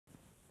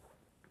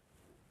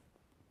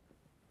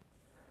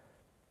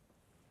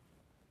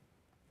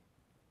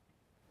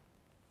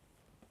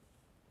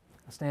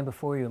I stand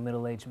before you a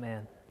middle-aged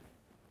man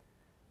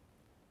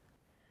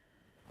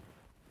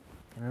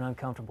in an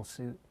uncomfortable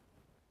suit.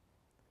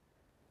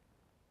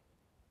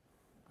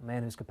 A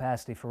man whose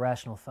capacity for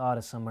rational thought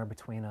is somewhere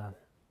between a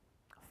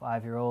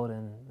 5-year-old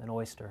and an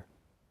oyster.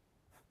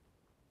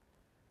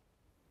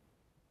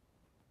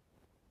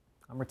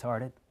 I'm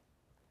retarded.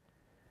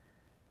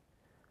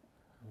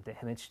 I'm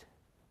damaged.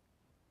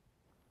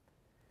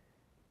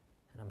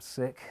 And I'm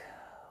sick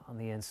on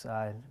the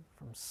inside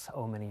from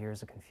so many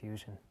years of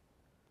confusion.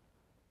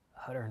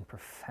 Utter and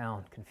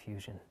profound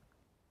confusion.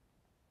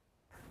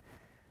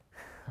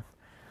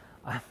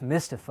 I'm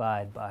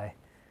mystified by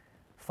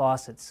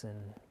faucets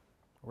and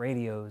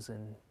radios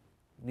and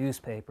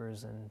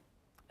newspapers and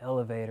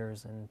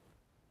elevators and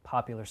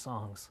popular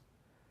songs.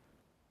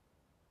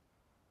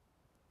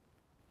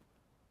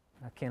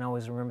 I can't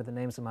always remember the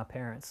names of my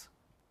parents.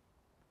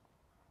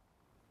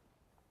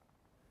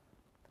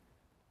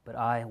 But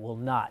I will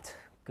not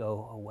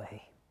go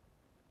away.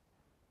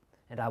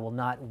 And I will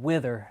not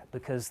wither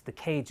because the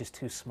cage is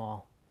too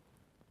small.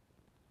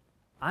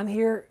 I'm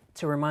here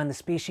to remind the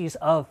species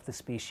of the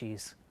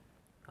species.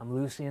 I'm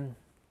Lucian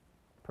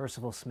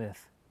Percival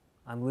Smith.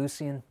 I'm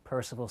Lucian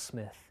Percival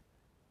Smith.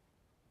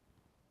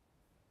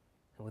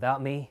 And without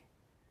me,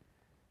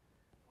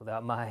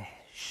 without my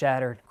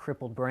shattered,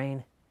 crippled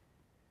brain,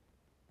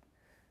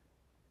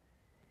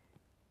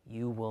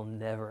 you will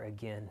never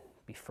again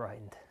be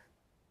frightened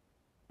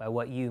by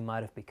what you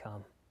might have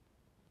become.